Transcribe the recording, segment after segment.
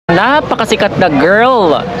Napakasikat na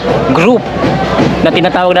girl group na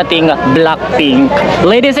tinatawag nating Blackpink.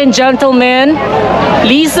 Ladies and gentlemen,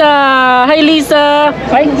 Lisa! Hi Lisa!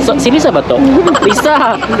 Ay, si Lisa ba to?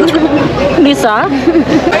 Lisa! Lisa?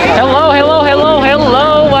 Hello, hello, hello,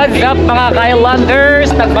 hello! What's up mga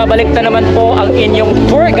Islanders? Nagbabalik na naman po ang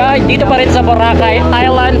inyong tour guide dito pa rin sa Boracay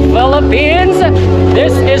Island, Philippines.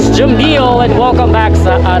 This is Jamil and welcome back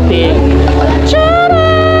sa ating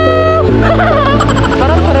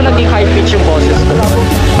parang naging high pitch yung boses ko.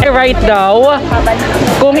 Right now,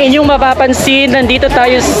 kung inyong mapapansin, nandito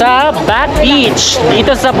tayo sa Back Beach,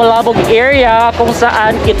 dito sa Balabog area, kung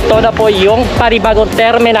saan ito na po yung panibagong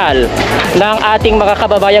terminal ng ating mga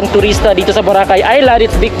kababayang turista dito sa Boracay Island.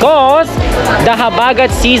 It's because the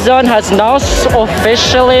habagat season has now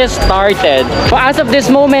officially started. So as of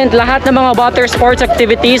this moment, lahat ng mga water sports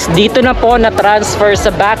activities dito na po na-transfer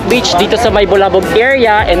sa Back Beach, dito sa may Balabog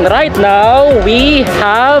area. And right now, we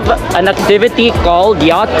have an activity called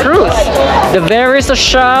Yacht Cruise. The very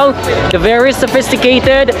social, the very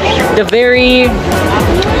sophisticated, the very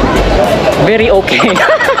okay.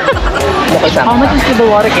 How much is the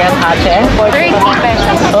balot again, ate? 30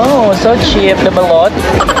 pesos. Oh, so cheap, the balot.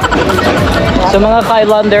 So mga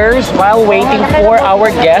Islanders, while waiting for our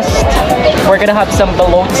guest, we're gonna have some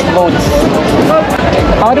balots loads.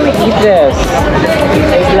 How do we eat this?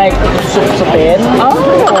 It's like sup-supin? Oh!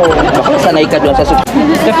 Sanay ka doon sa sup.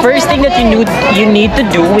 The first thing that you need to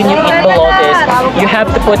do when you eat balot is you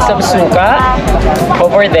have to put some suka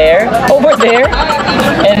over there,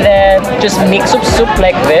 and then just mix up soup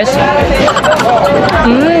like this.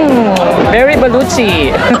 Very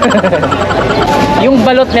balutsy. Yung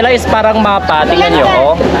balot nila is parang mapa. Tingnan nyo,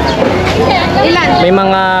 oh. May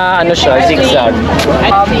mga ano siya, zigzag.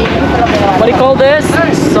 What do you call this?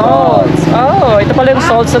 Salt. Oh, ito pala yung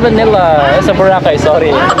salt sa Manila. Sa Boracay,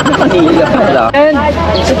 sorry. And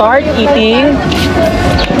start eating.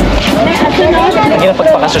 Hindi na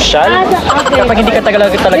pagpakasosyal. Kapag hindi ka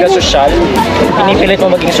talaga sosyal, pinipilit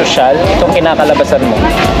mo maging sosyal, itong kinakalabasan mo.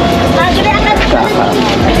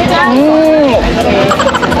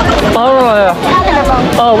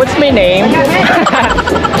 Oh, what's my name?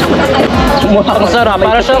 Ang sarap.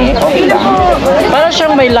 Para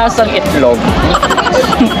siyang may lasang itlog.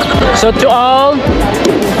 So to all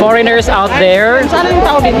foreigners out there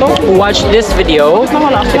who watch this video,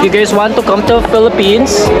 if you guys want to come to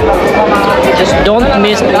Philippines, just don't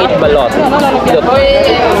miss to eat balot. Look.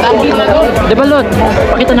 The balot.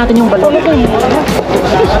 Pakita natin yung balot.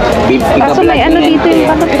 Kaso may ano dito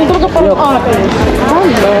yung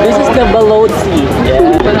This is the balot sea.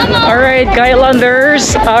 Yeah. Alright,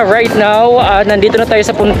 Islanders, right now, nandito na tayo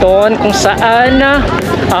sa punton kung saan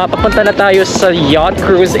papunta na tayo sa yacht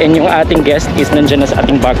cruise, and yung ating guest is nandyan na sa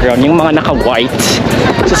ating background, yung mga naka-white.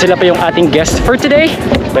 So sila pa yung ating guest for today.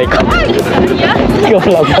 Bye ko. Ikaw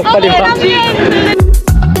lang, palipa.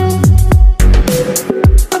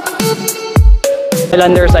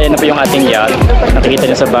 Islanders, ayan na po yung ating yacht. Nakikita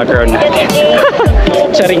niyo sa background natin.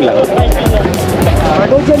 Charing lang.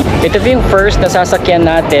 Ito yung first na sasakyan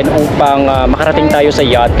natin upang makarating tayo sa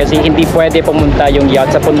yacht, kasi hindi pwede pumunta yung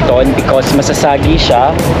yacht sa punton because masasagi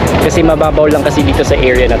siya, kasi mababaw lang kasi dito sa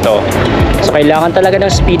area na to. So kailangan talaga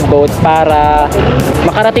ng speedboat para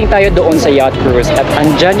makarating tayo doon sa yacht cruise. At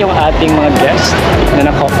andyan yung ating mga guests na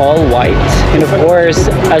naka all white, and of course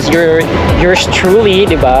as yours truly,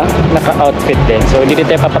 di ba, naka-outfit din. So hindi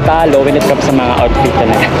tayo papatalo when it comes sa mga outfit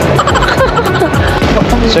na yan.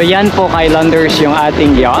 So yan po, Islanders, yung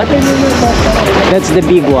ating yacht. That's the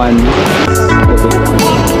big one.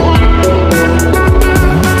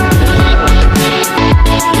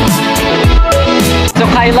 So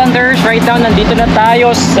Islanders, right now nandito na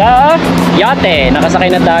tayo sa yate.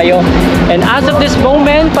 Nakasakay na tayo. And as of this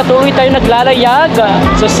moment, patuloy tayo naglalayag.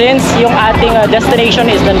 So since yung ating destination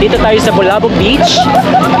is nandito tayo sa Balabog Beach,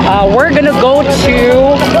 we're gonna go to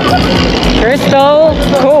Crystal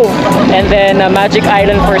Cove and then Magic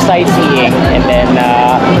Island for sightseeing. And then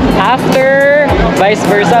after, vice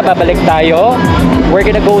versa, babalik tayo. We're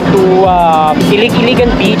gonna go to Ilig-Iligan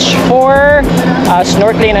Beach for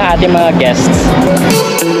snorkeling ng ating mga guests.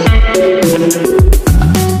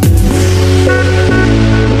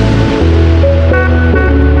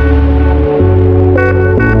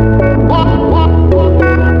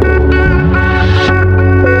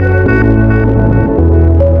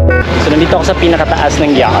 Nandito ako sa pinakataas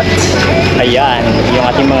ng yacht. Ayan, yung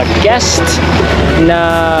ating mga guests na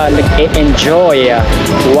nag-enjoy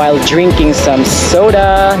while drinking some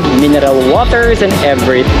soda, mineral waters, and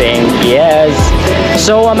everything. Yes.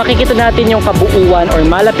 So, makikita natin yung kabuuan or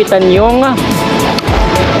malapitan yung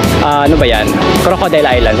ano ba yan? Crocodile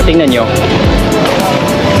Island. So, tingnan nyo.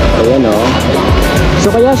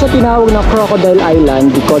 Kaya siya tinawag na Crocodile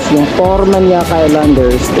Island because yung forma niya kay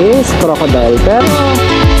Islanders is crocodile. Pero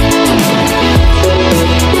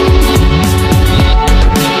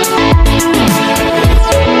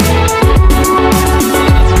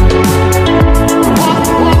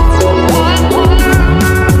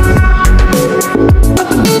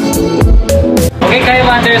okay, kaya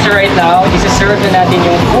Wanderers, right now, isi-serve na natin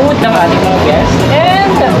yung food ng ating mga guests.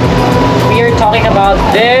 And we are talking about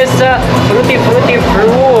this fruity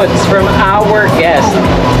fruits from our guests.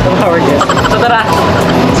 So tara,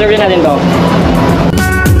 serve natin to.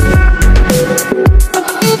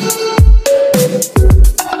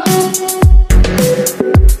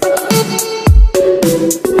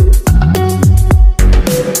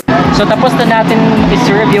 So tapos na natin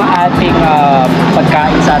i-serve yung ating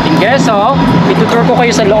pagkain sa ating guests. So, itutur ko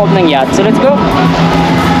kayo sa loob ng yacht. So let's go!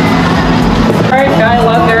 Alright guys,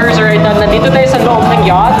 lovers, right now, nandito tayo sa loob ng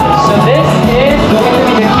yacht. So this is going to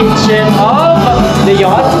be the kitchen of the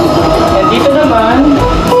yacht. And dito naman,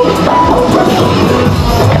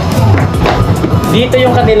 dito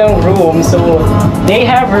yung kanilang room. So, they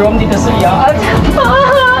have room dito sa yacht.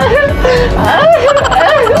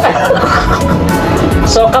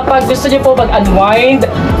 So kapag gusto niyo po mag-unwind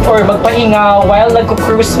or magpahinga while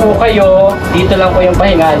nagko-cruise po kayo, dito lang po yung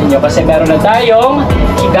pahinga niyo kasi meron na tayong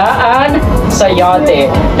higaan sa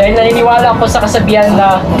yate. Dahil naniniwala ako sa kasabihan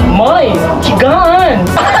na may higaan!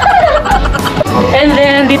 And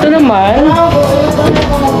then dito naman,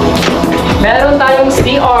 meron tayong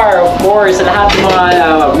CR, of course, sa lahat ng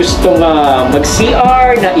mga gustong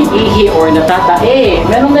mag-CR, na iihi or natatae.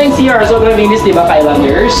 Meron tayong CR, sobrang linis, di ba,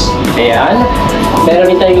 Islanders? Ayan.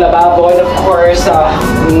 Meron din tayong lababo and of course,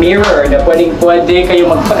 mirror na pwede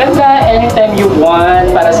kayo magpaganda anytime you want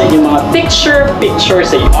para sa inyong mga picture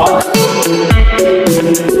sa iyo.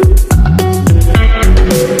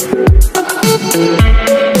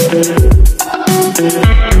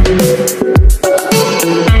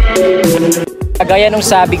 Gaya nung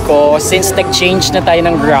sabi ko, since nag-change na tayo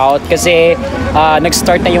ng route kasi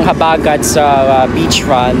nag-start na yung habagat sa beach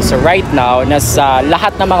run. So right now, nasa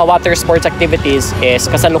lahat ng mga water sports activities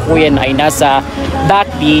is kasalukuyan ay nasa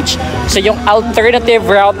back beach. So yung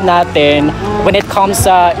alternative route natin when it comes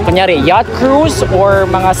sa kunyari yacht cruise or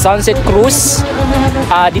mga sunset cruise,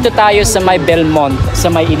 dito tayo sa may Belmont,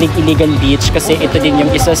 sa may Ilig-Iligan Beach kasi ito din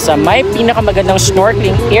yung isa sa may pinakamagandang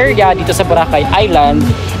snorkeling area dito sa Boracay Island.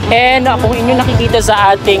 And kung inyo nakikita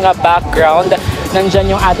sa ating background,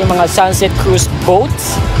 nandyan yung ating mga sunset cruise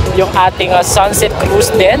boats, yung ating sunset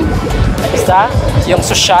cruise din, isa, yung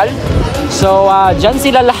social. So, dyan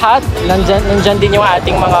sila lahat, nandyan din yung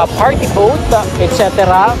ating mga party boat, etc.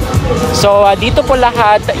 So, dito po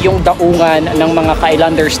lahat yung daungan ng mga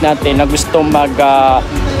ka-islanders natin na gusto mag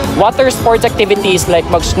water sports activities like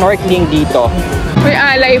mag-snorkeling dito. May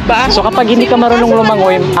alay pa. So kapag hindi ka marunong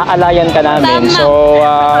lumangoy, aalayan ka namin. So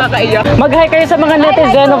mag-hi kayo sa mga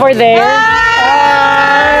netizen over there.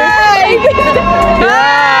 Hi!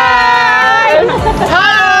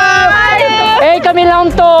 Hi! Hi! Hey, kami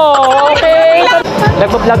lang to. Okay.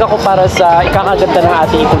 Nagbablog ako para sa ikakaganda ng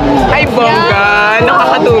ating economy. Ay, bongga!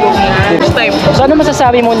 Nakakatulong yan. Next time. So ano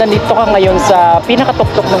masasabi mo, nandito ka ngayon sa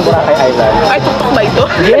pinakatuktok ng Boracay Island? Ay, tuktok ba ito?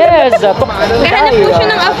 Yes! Kahanap po siya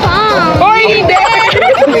ng afam. Oy, hindi!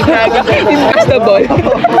 Impossible.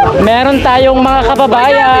 Meron tayong mga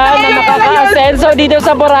kababayan na nakaka-asenso dito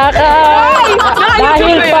sa Boracay.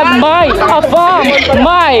 Dahil pag may afam,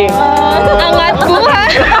 may Angat buhay.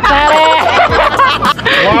 pare!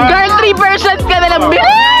 Girl, 3% ka na lang.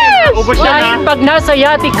 Dahil pag nasa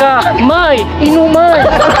yati ka, may inuman.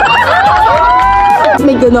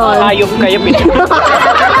 May ganon. Ayop kayo,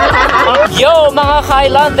 Yo, mga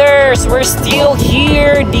Highlanders! We're still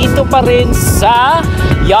here dito pa rin sa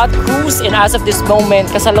yacht cruise, and as of this moment,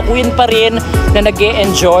 kasalukuyan pa rin na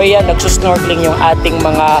nag-e-enjoy, nagsusnorkeling yung ating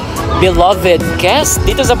mga beloved guests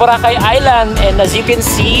dito sa Boracay Island. And as you can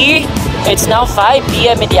see, it's now 5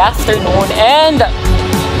 p.m. in the afternoon and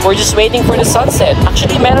we're just waiting for the sunset.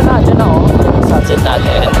 Actually, meron na dyan sunset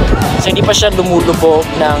natin. So hindi pa siya lumulubog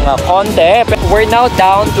ng konti. We're now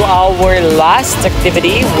down to our last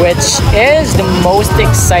activity, which is the most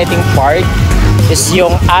exciting part, is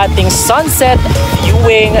yung ating sunset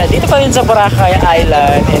viewing dito pa rin sa Boracay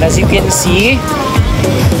Island. And as you can see,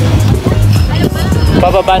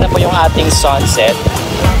 bababa na po yung ating sunset.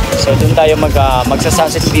 So dun tayo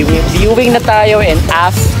magsa-sunset viewing na tayo, and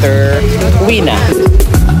after, uwi na.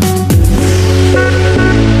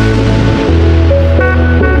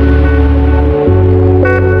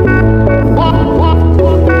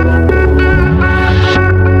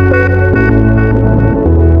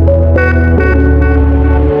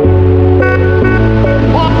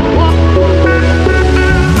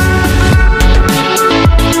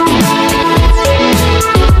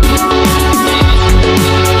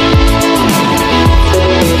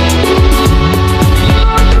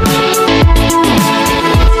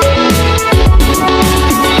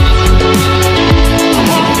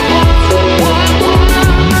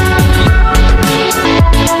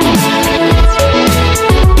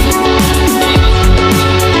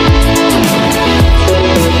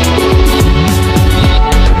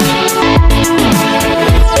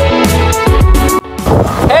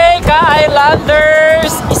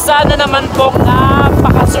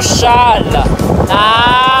 social,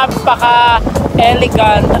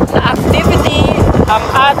 napaka-elegant na activity ang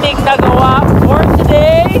ating nagawa for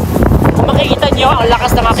today. Kung makikita nyo, ang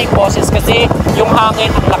lakas ng aking boses kasi yung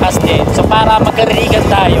hangin ang lakas din. So para magkaririgan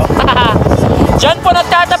tayo. Diyan po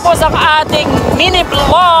nagtatapos ang ating mini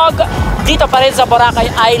vlog dito pa rin sa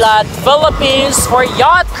Boracay Island, Philippines for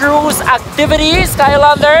yacht cruise activities,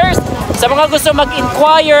 Skylanders. Sa mga gusto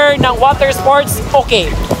mag-inquire ng water sports,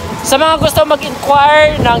 okay. Sa mga gusto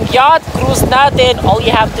mag-inquire ng yacht cruise natin, all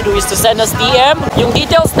you have to do is to send us DM. Yung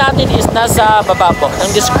details natin is nasa baba po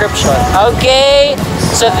ng description. Okay?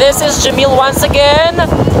 So this is Jamil once again.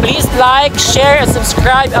 Please like, share, and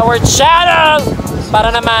subscribe our channel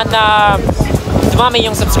para naman dumami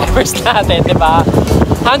yung subscribers natin, di ba?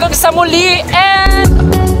 Hanggang sa muli and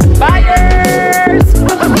buyers!